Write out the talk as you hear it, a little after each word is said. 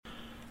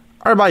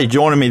Everybody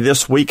joining me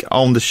this week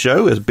on the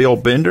show is Bill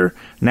Bender,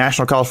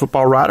 National College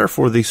Football Writer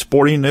for the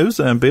Sporting News.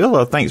 And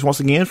Bill, thanks once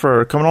again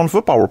for coming on the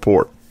Football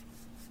Report.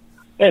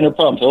 Hey, no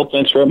problem, Phillip.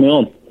 Thanks for having me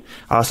on.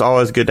 It's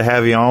always good to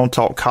have you on,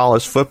 talk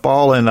college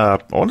football. And I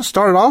want to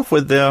start it off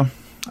with the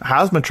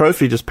Heisman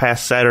Trophy this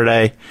past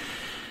Saturday.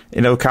 You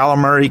know, Kyler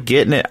Murray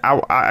getting it.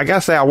 I got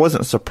to say I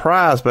wasn't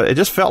surprised, but it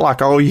just felt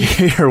like all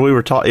year we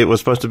were taught it was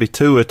supposed to be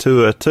Tua.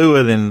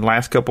 Then the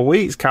last couple of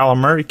weeks, Kyler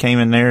Murray came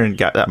in there and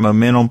got that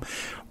momentum,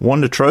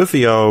 won the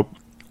trophy.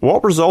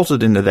 What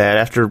resulted into that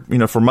after, you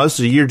know, for most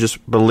of the year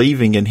just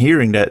believing and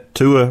hearing that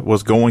Tua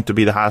was going to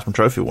be the Heisman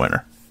Trophy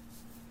winner?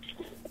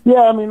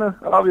 Yeah, I mean,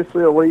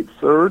 obviously a late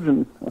surge,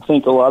 and I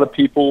think a lot of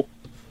people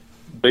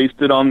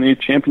based it on the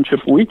championship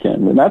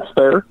weekend, and that's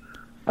fair.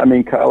 I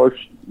mean, Kyler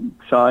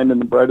shined in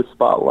the brightest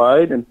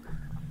spotlight, and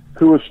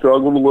Tua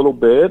struggled a little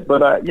bit.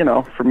 But, you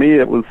know, for me,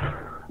 it was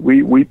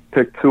we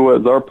picked Tua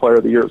as our player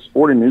of the year at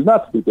Sporting News,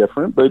 not to be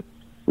different, but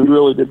we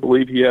really did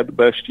believe he had the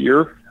best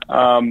year.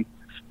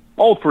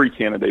 All three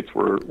candidates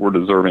were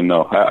deserving,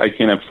 though. I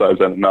can't emphasize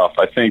that enough.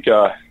 I think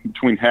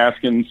between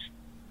Haskins,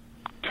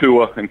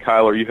 Tua, and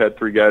Kyler, you had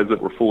three guys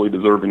that were fully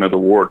deserving of the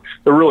award.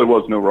 There really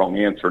was no wrong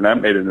answer, and that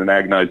made it an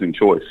agonizing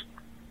choice.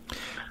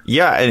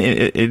 Yeah, and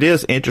it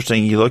is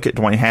interesting. You look at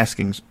Dwayne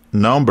Haskins'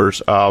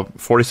 numbers,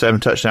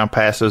 47 touchdown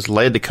passes,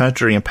 led the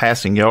country in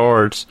passing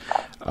yards,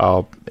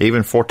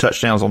 even 4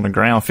 touchdowns on the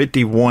ground,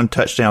 51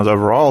 touchdowns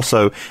overall.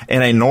 So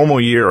in a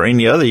normal year or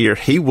any other year,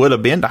 he would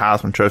have been the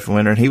Heisman Trophy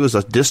winner, and he was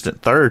a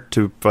distant third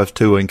to both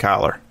Tua and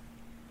Kyler.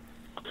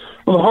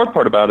 Well, the hard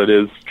part about it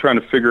is trying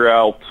to figure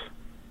out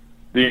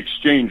the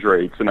exchange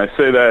rates, and I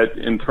say that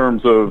in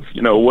terms of,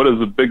 you know, what does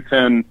the Big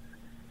Ten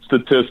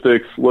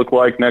statistics look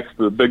like next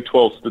to the Big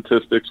 12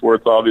 statistics, where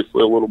it's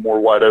obviously a little more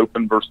wide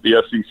open, versus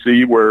the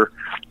SEC, where,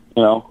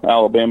 you know,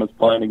 Alabama's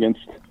playing against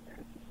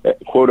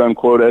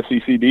quote-unquote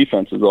SEC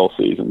defenses all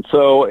season.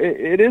 So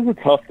it is a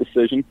tough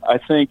decision. I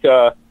think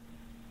I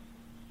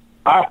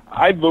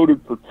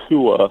voted for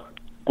Tua,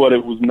 but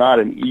it was not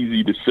an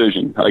easy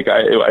decision. Like,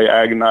 I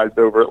agonized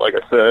over it, like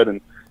I said, and,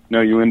 you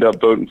know, you end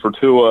up voting for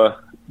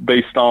Tua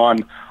based on,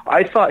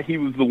 I thought he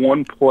was the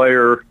one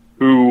player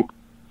who,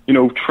 you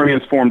know,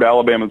 transformed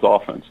Alabama's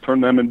offense,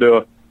 turned them into,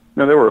 you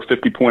know, they were a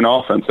 50-point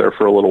offense there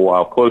for a little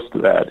while, close to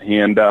that.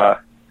 And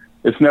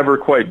it's never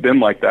quite been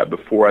like that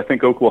before. I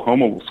think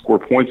Oklahoma will score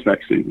points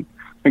next season.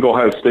 I think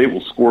Ohio State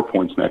will score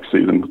points next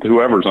season with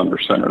whoever's under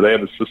center. They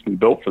have a system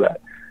built for that.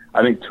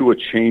 I think Tua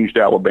changed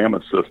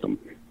Alabama's system.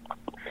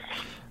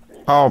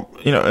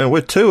 You know, and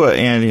with Tua,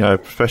 and, you know,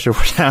 especially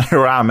down here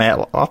where I'm at,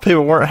 a lot of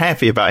people weren't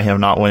happy about him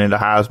not winning the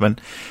Heisman.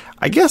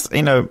 I guess,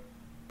 you know,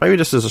 maybe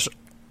this is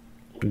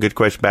a good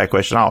question, bad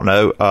question, I don't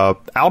know.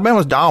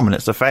 Alabama's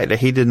dominance, the fact that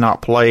he did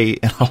not play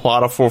in a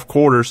lot of fourth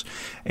quarters,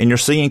 and you're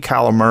seeing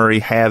Kyler Murray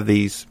have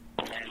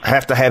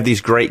to have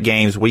these great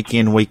games week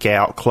in, week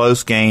out,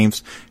 close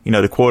games, you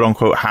know, the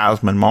quote-unquote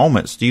Heisman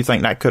moments. Do you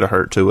think that could have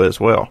hurt Tua as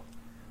well?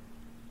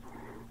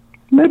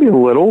 Maybe a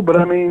little, but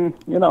I mean,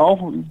 you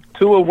know,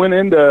 Tua went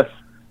into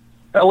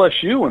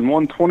LSU and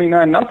won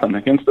 29-0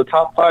 against the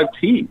top 5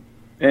 team,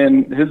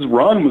 and his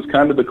run was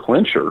kind of the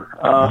clincher.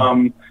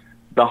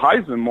 The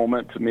Heisman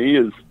moment to me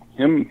is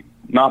him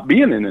not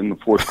being in the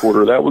fourth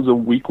quarter. That was a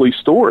weekly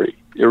story.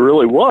 It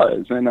really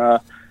was, and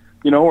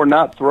you know, we're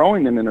not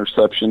throwing an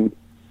interception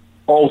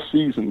all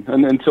season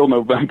and until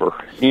November.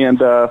 And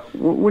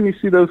when you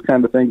see those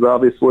kind of things,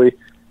 obviously,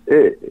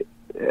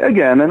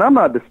 again, and I'm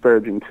not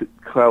disparaging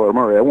Kyler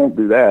Murray. I won't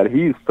do that.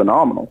 He's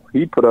phenomenal.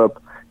 He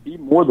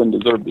more than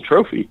deserved the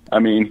trophy. I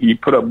mean, he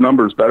put up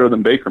numbers better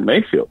than Baker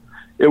Mayfield.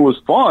 It was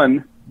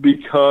fun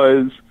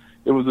because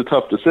it was a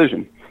tough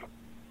decision.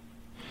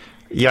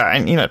 Yeah,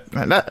 and, you know,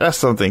 that's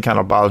something kind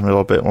of bothers me a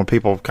little bit when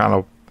people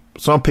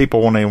some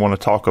people won't even want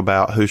to talk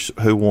about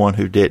who won,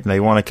 who didn't. They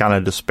want to kind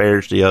of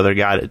disparage the other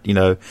guy, you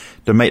know,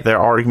 to make their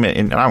argument.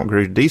 And I don't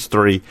agree with these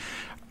three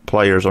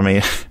players. I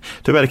mean,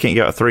 too bad I can't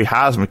get a 3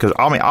 Heisman, because,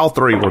 I mean, all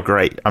 3 were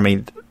great. I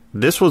mean,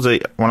 this was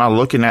when I'm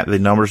looking at the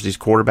numbers of these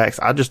quarterbacks,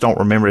 I just don't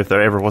remember if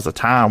there ever was a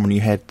time when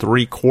you had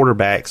 3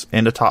 quarterbacks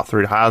in the top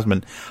 3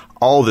 Heisman,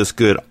 all this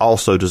good,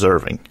 also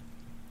deserving.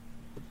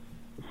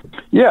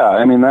 Yeah,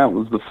 I mean, that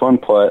was the fun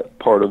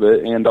part of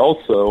it, and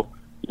also,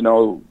 you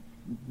know,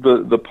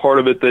 the part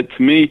of it that,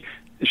 to me,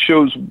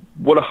 shows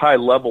what a high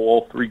level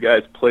all 3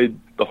 guys played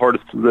the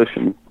hardest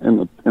position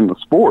in the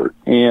sport,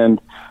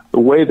 and the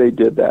way they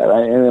did that,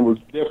 and it was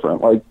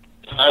different. Like,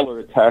 Tyler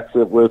attacks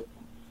it with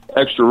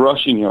extra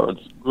rushing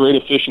yards, great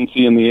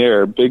efficiency in the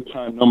air,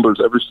 big-time numbers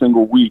every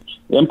single week,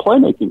 and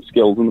playmaking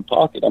skills in the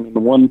pocket. I mean, the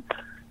one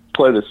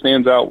play that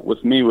stands out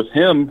with me with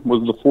him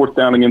was the 4th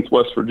down against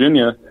West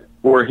Virginia,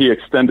 where he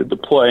extended the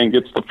play and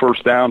gets the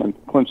first down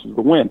and clinches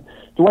the win.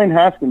 Dwayne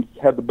Haskins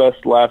had the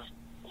best last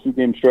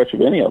 2-game stretch of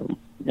any of them,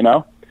 you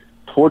know?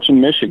 Torching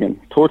Michigan,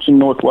 torching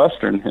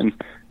Northwestern,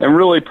 and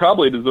really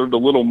probably deserved a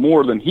little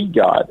more than he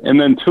got. And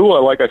then Tua,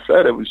 like I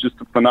said, it was just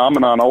a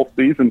phenomenon all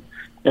season.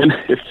 And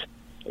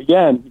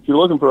again, if you're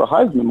looking for a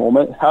Heisman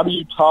moment, how do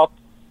you top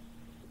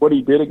what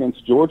he did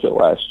against Georgia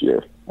last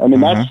year? I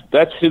mean,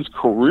 that's his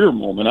career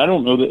moment. I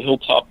don't know that he'll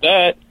top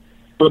that.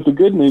 But the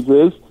good news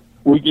is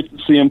we get to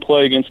see him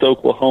play against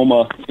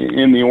Oklahoma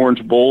in the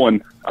Orange Bowl,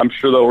 and I'm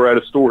sure they'll write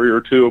a story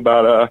or two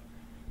about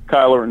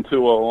Kyler and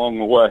Tua along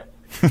the way.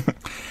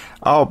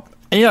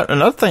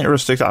 Another thing that really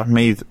sticks out to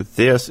me with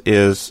this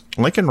is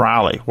Lincoln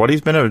Riley, what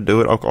he's been able to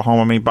do at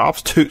Oklahoma. I mean, Bob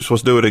Stoops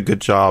was doing a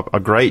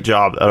great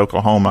job at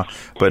Oklahoma.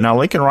 But now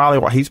Lincoln Riley,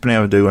 what he's been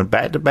able to do in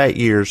back-to-back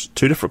years,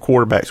 2 different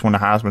quarterbacks won the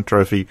Heisman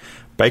Trophy,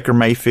 Baker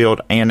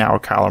Mayfield and now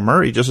Kyler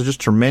Murray,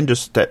 just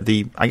tremendous that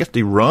the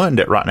run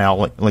that right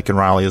now Lincoln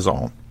Riley is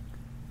on.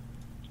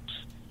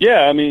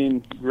 Yeah, I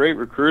mean, great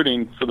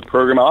recruiting for the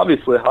program.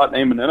 Obviously a hot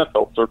name in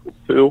NFL circles,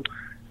 too.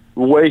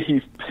 The way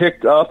he's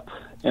picked up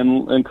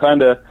and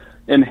kind of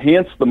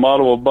enhanced the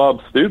model of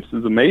Bob Stoops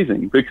is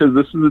amazing, because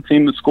this is a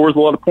team that scores a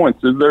lot of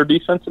points. Is their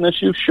defense an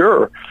issue?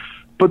 Sure.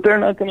 But they're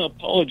not going to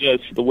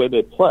apologize for the way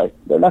they play.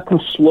 They're not going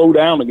to slow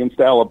down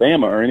against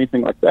Alabama or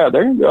anything like that.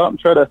 They're going to go out and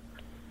try to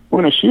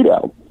win a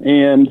shootout,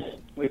 and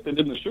like they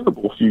did in the Sugar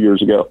Bowl a few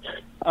years ago.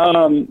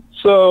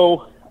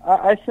 So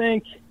I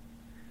think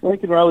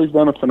Lincoln Riley's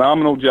done a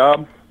phenomenal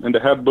job, and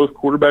to have both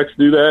quarterbacks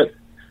do that,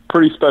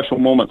 pretty special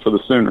moment for the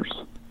Sooners.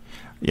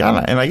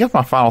 Yeah, and I guess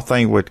my final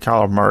thing with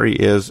Kyler Murray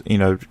is,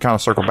 kind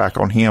of circle back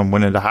on him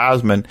winning the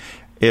Heisman,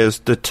 is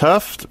the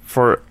tough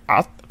for,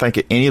 I think,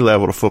 at any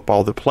level of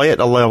football, to play at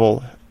the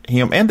level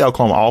him and the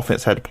Oklahoma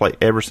offense had to play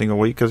every single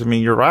week. Because, I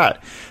mean, you're right.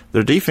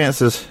 Their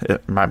defense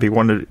it might be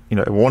one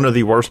of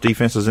the worst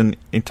defenses in the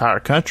entire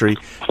country.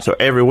 So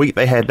every week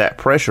they had that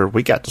pressure.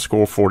 We got to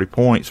score 40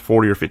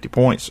 or 50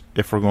 points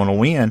if we're going to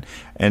win.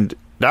 And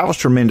that was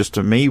tremendous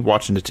to me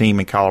watching the team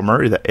in Kyler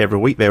Murray, that every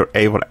week they were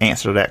able to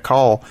answer that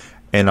call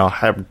and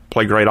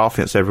play great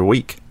offense every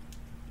week.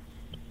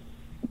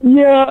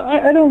 Yeah,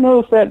 I don't know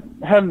if that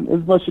had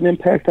as much an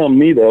impact on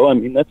me, though. I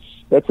mean,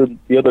 that's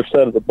the other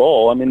side of the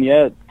ball. I mean,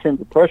 yeah, it turns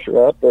the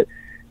pressure up, but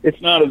it's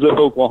not as if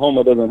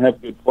Oklahoma doesn't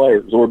have good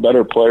players or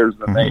better players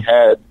than they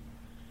had.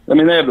 I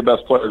mean, they have the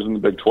best players in the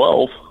Big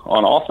 12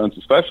 on offense,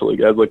 especially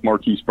guys like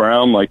Marquise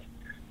Brown, like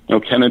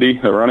Kennedy,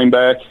 the running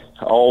back,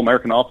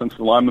 All-American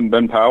offensive lineman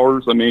Ben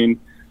Powers. I mean,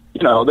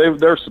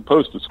 they're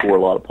supposed to score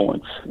a lot of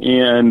points.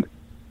 And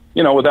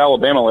with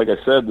Alabama, like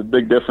I said, the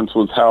big difference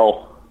was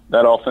how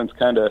that offense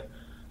kind of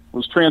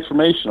was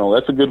transformational.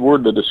 That's a good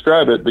word to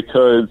describe it,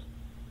 because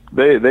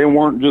they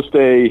weren't just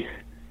a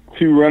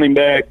 2 running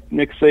back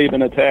Nick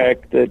Saban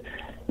attack that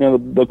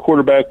the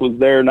quarterback was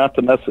there not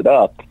to mess it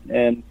up.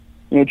 And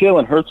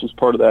Jalen Hurts was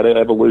part of that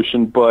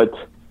evolution, but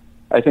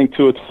I think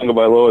Tua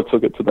Tagovailoa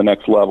took it to the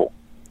next level.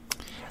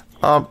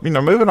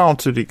 Moving on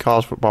to the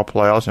college football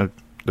playoffs and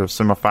the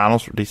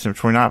semifinals for December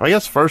 29th. I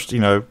guess first,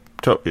 it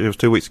was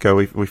 2 weeks ago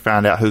we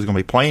found out who's going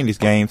to be playing these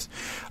games.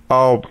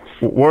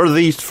 Were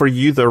these for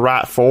you the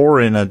right 4,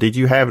 and did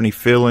you have any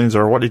feelings,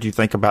 or what did you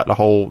think about the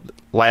whole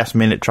last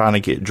minute trying to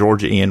get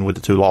Georgia in with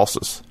the 2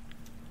 losses?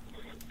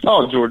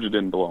 Oh, Georgia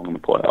didn't belong in the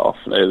playoffs.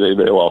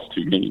 They lost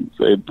 2 games.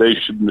 They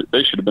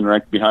should have been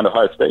ranked behind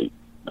Ohio State.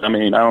 I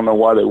mean, I don't know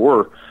why they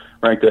were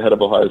ranked ahead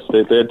of Ohio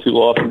State. They had 2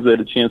 losses. They had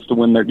a chance to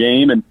win their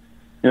game, and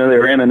they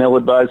ran an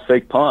ill-advised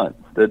fake punt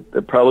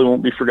that probably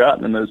won't be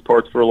forgotten in those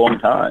parts for a long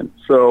time.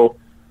 So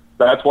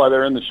that's why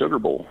they're in the Sugar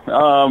Bowl.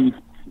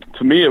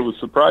 To me, it was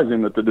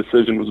surprising that the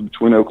decision was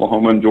between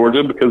Oklahoma and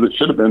Georgia, because it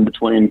should have been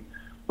between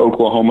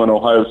Oklahoma and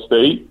Ohio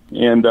State.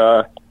 And,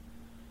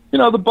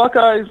 the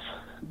Buckeyes,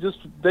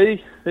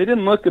 they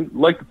didn't look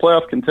like the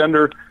playoff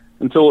contender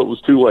until it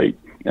was too late.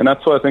 And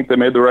that's why I think they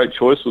made the right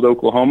choice with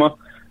Oklahoma.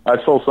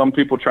 I saw some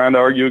people trying to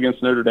argue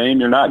against Notre Dame.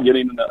 You're not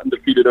getting an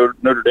undefeated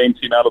Notre Dame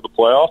team out of the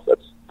playoffs.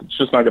 It's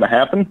just not going to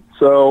happen.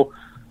 So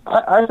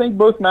I think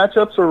both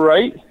matchups are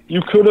right.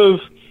 You could have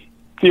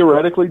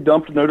theoretically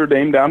dumped Notre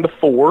Dame down to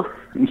 4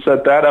 and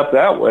set that up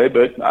that way,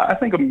 but I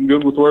think I'm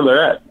good with where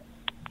they're at.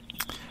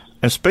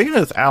 And speaking of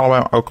this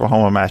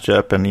Alabama-Oklahoma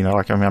matchup, and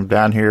I'm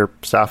down here,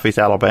 Southeast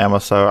Alabama,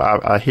 so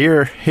I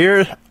hear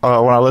when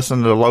I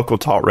listen to the local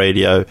talk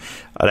radio,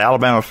 an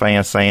Alabama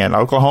fan saying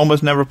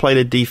Oklahoma's never played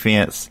a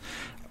defense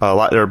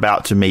like they're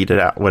about to meet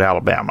it with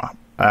Alabama.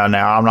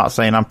 Now, I'm not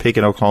saying I'm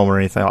picking Oklahoma or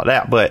anything like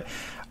that, but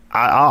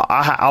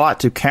I like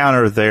to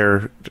counter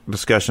their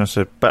discussions,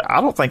 but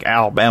I don't think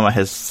Alabama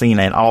has seen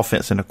an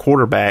offense and a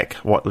quarterback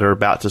what they're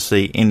about to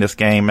see in this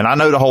game. And I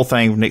know the whole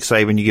thing with Nick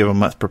Saban, you give him a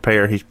month to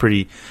prepare. He's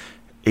pretty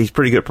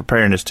good at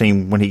preparing his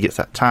team when he gets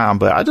that time.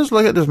 But I just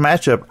look at this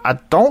matchup. I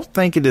don't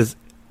think it is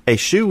a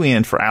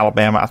shoe-in for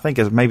Alabama. I think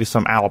as maybe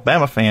some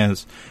Alabama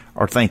fans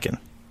are thinking.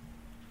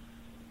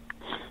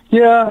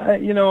 Yeah,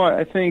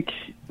 I think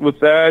with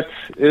that,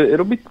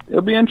 it'll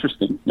be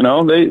interesting.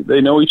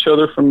 They know each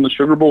other from the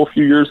Sugar Bowl a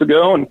few years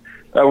ago, and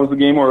that was a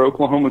game where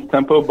Oklahoma's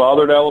tempo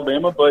bothered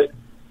Alabama. But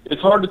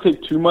it's hard to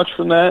take too much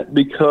from that,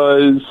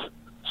 because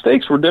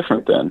stakes were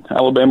different then.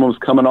 Alabama was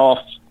coming off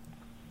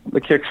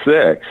the kick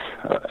 6,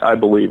 I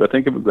believe. I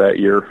think it was that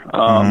year.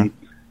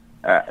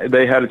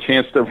 They had a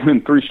chance to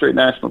win 3 straight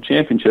national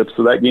championships,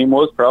 so that game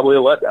was probably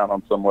a letdown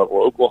on some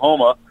level.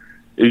 Oklahoma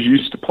is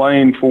used to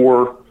playing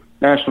for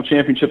national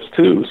championships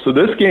too. So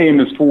this game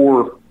is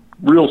for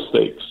real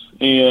stakes.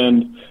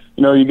 And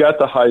You got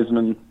the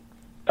Heisman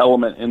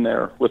element in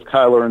there with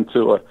Kyler and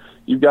Tua.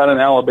 You've got an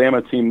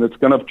Alabama team that's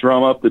going to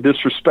drum up the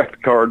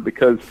disrespect card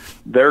because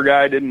their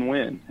guy didn't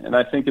win. And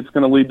I think it's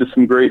going to lead to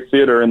some great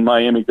theater in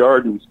Miami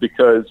Gardens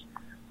because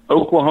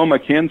Oklahoma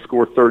can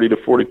score 30 to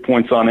 40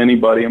 points on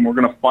anybody, and we're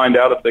going to find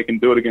out if they can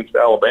do it against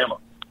Alabama.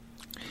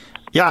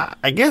 Yeah,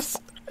 I guess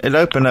it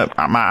opened up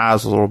my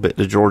eyes a little bit,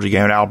 the Georgia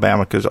game at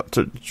Alabama, because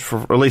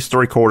for at least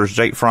 3 quarters,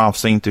 Jake Fromm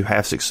seemed to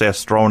have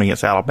success throwing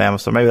against Alabama.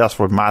 So maybe that's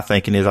what my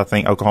thinking is. I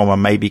think Oklahoma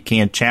maybe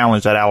can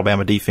challenge that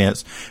Alabama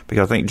defense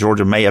because I think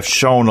Georgia may have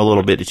shown a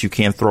little bit that you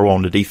can throw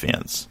on the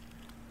defense.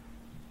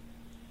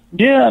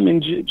 Yeah,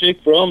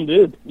 Jake Fromm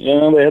did.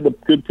 They had the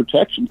good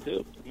protection,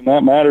 too.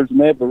 That matters, and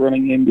they have the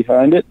running game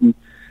behind it. And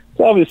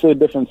it's obviously a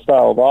different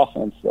style of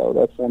offense, though.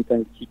 That's one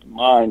thing to keep in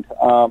mind.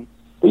 But,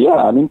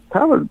 yeah,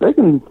 Kyler, they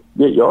can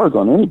get yards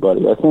on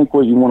anybody. I think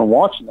what you want to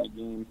watch in that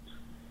game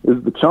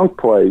is the chunk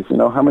plays.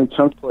 How many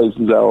chunk plays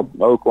is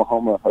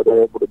Oklahoma are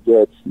they able to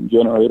get and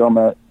generate on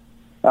that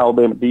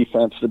Alabama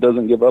defense that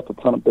doesn't give up a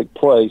ton of big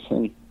plays.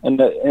 And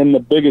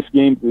the biggest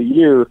games of the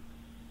year,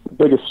 the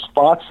biggest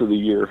spots of the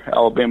year,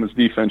 Alabama's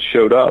defense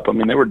showed up.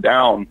 They were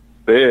down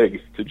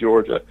big to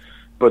Georgia.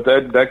 But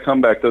that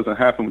comeback doesn't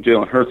happen with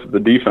Jalen Hurts if the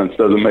defense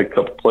doesn't make a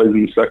couple plays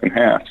in the second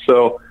half.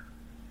 So,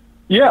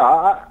 yeah,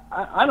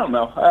 I don't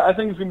know. I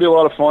think it's going to be a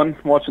lot of fun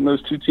watching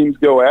those two teams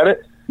go at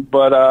it.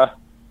 But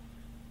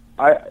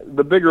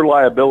the bigger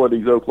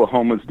liability is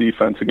Oklahoma's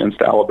defense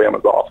against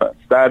Alabama's offense.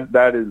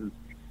 That is,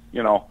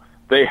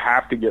 they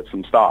have to get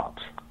some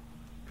stops.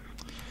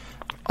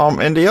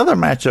 And the other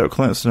matchup,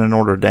 Clemson and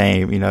Notre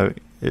Dame,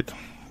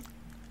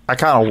 I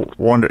kind of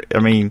wonder,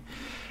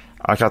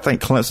 I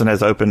think Clemson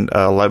has opened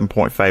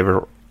 11-point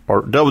favorite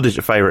or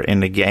double-digit favorite in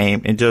the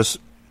game,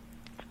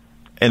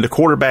 and the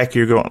quarterback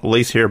you're going to at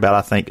least hear about,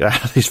 I think,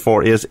 at least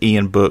for is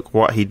Ian Book,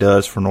 what he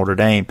does for Notre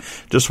Dame.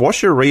 Just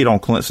what's your read on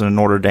Clemson and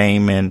Notre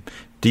Dame, and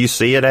do you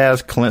see it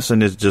as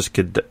Clemson is just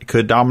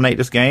could dominate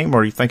this game,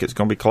 or do you think it's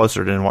going to be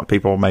closer than what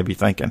people may be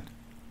thinking?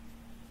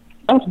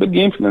 It's a big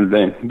game for Notre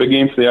Dame, big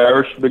game for the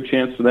Irish, big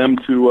chance for them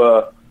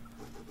to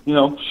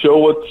show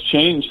what's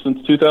changed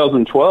since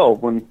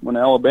 2012 when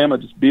Alabama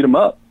just beat them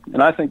up.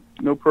 And I think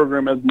no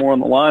program has more on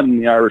the line than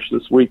the Irish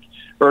this week,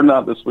 or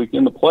not this week,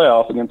 in the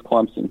playoff against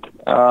Clemson.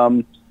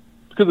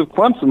 Because if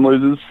Clemson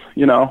loses,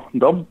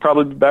 they'll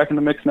probably be back in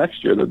the mix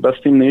next year. They're the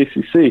best team in the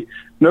ACC.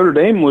 Notre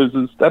Dame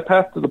loses, that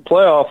path to the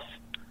playoffs,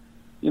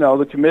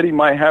 the committee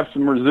might have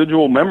some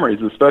residual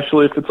memories,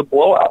 especially if it's a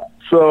blowout.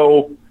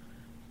 So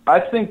I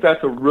think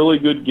that's a really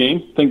good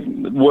game. I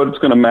think what's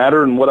going to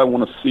matter and what I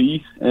want to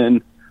see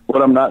and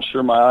what I'm not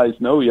sure my eyes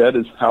know yet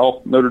is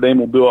how Notre Dame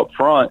will do up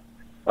front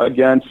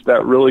against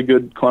that really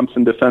good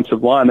Clemson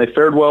defensive line. They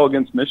fared well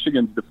against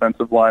Michigan's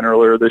defensive line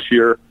earlier this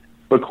year,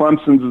 but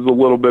Clemson's is a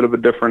little bit of a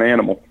different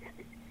animal.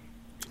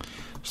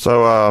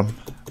 So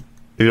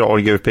you don't want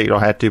to give a pick, you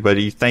don't have to, but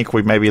do you think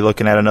we may be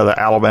looking at another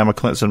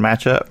Alabama-Clemson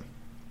matchup?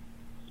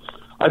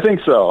 I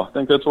think so. I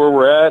think that's where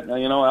we're at.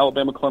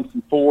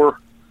 Alabama-Clemson 4.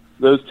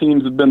 Those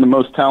teams have been the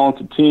most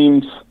talented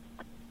teams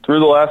through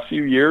the last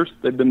few years.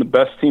 They've been the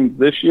best teams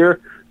this year.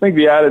 I think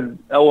the added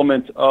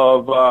element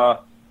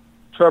of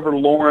Trevor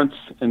Lawrence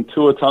and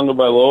Tua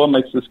Tagovailoa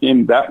makes this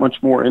game that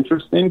much more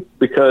interesting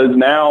because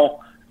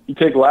now you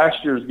take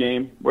last year's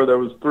game where there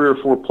was 3 or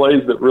 4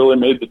 plays that really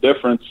made the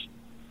difference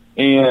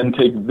and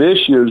take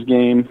this year's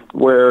game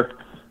where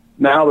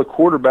now the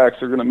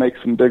quarterbacks are going to make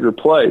some bigger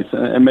plays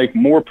and make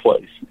more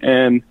plays.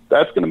 And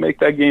that's going to make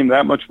that game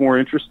that much more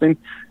interesting.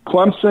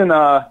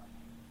 Clemson,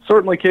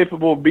 certainly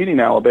capable of beating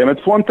Alabama.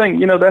 It's one thing,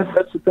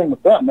 that's the thing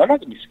with them. They're not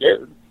going to be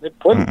scared. They've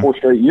played in 4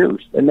 straight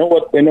years. They know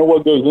what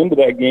goes into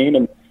that game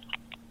and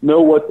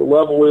know what the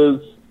level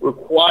is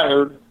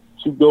required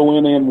to go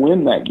in and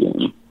win that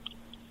game.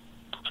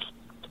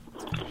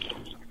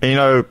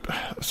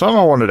 Something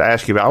I wanted to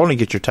ask you about, I want to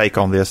get your take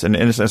on this, and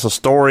it's a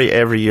story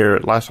every year,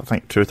 it lasts, I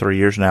think, 2 or 3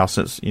 years now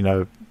since,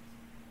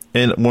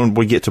 when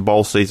we get to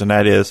bowl season,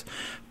 that is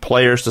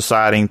players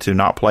deciding to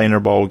not play in their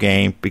bowl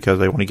game because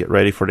they want to get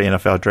ready for the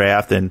NFL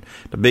draft. And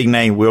the big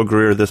name, Will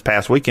Grier, this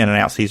past weekend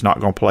announced he's not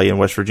going to play in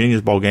West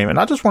Virginia's bowl game. And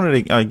I just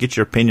wanted to get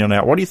your opinion on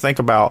that. What do you think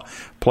about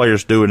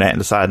players doing that and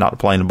decide not to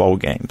play in the bowl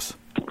games?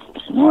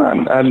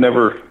 Well, I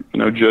never,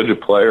 judge a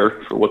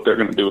player for what they're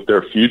going to do with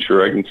their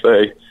future. I can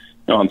say,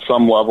 on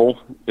some level,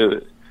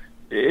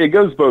 it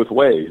goes both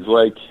ways.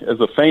 Like, as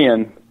a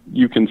fan,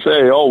 you can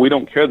say, oh, we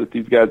don't care that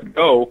these guys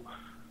go.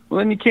 Well,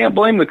 then you can't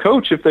blame the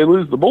coach if they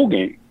lose the bowl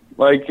game.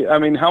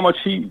 How much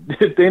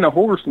if Dana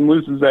Holgorsen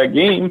loses that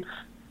game,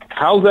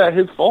 how's that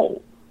his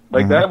fault?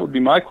 That would be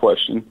my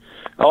question.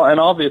 And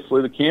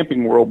obviously the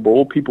Camping World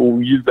Bowl, people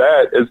will use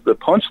that as the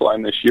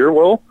punchline this year.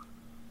 Well,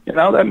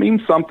 that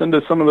means something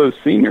to some of those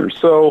seniors.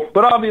 So,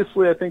 but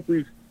obviously I think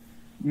we've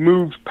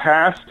moved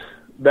past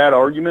that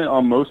argument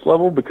on most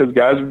level because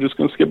guys are just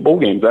going to skip bowl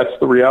games. That's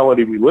the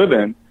reality we live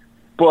in.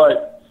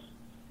 But,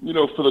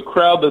 for the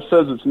crowd that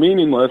says it's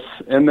meaningless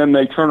and then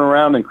they turn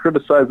around and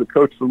criticize the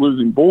coach for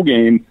losing bowl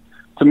games,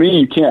 to me,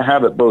 you can't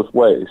have it both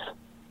ways.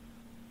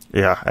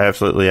 Yeah,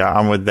 absolutely.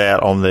 I'm with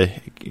that on the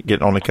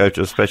getting on the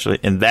coaches, especially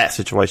in that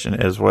situation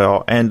as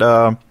well. And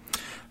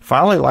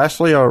finally,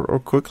 lastly, or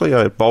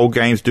quickly, bowl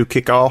games do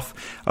kick off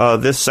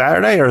this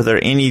Saturday. Are there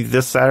any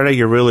this Saturday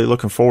you're really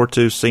looking forward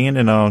to seeing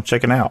and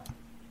checking out?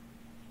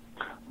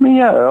 I mean,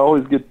 yeah, I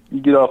always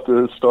get off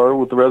the start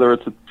with whether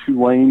it's a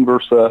Tulane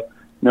versus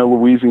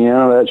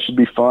Louisiana. That should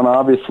be fun.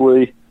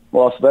 Obviously,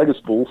 Las Vegas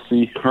Bowl,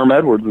 see Herm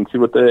Edwards and see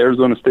what the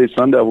Arizona State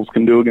Sun Devils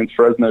can do against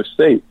Fresno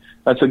State.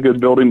 That's a good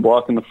building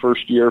block in the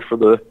first year for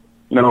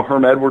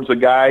Herm Edwards, a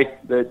guy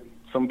that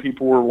some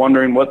people were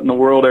wondering what in the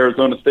world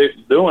Arizona State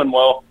was doing.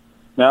 Well,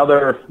 now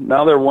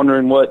they're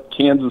wondering what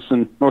Kansas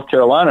and North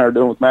Carolina are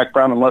doing with Mac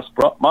Brown and Les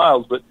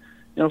Miles. But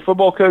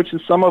football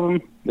coaches, some of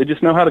them, they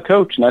just know how to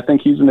coach, and I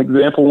think he's an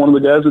example of one of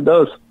the guys that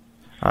does.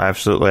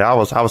 Absolutely, I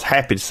was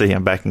happy to see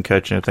him back in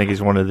coaching. I think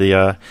he's one of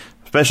the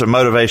especially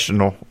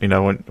motivational.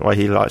 Why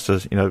he likes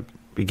to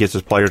he gets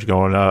his players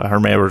going.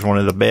 Herm Edwards, one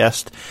of the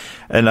best.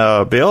 And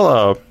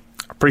Bill,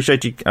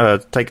 appreciate you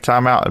taking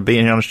time out and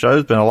being here on the show.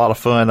 It's been a lot of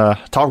fun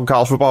talking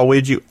college football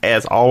with you,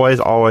 as always.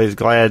 Always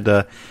glad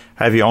to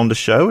have you on the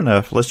show. And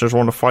if listeners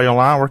want to follow you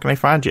online, where can they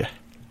find you?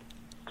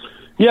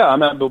 Yeah,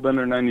 I'm at Bill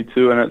Bender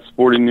 92 and at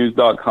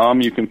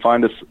sportingnews.com. You can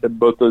find us at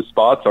both those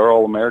spots. Our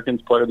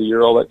All-Americans, Player of the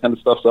Year, all that kind of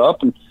stuff's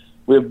up. And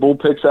we have bull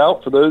picks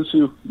out for those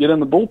who get in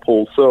the bull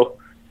pool. So,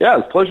 yeah,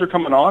 it's a pleasure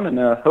coming on, and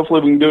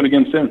hopefully we can do it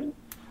again soon.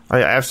 Oh,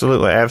 yeah,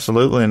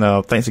 absolutely.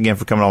 And thanks again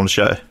for coming on the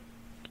show.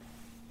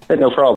 Hey, no problem.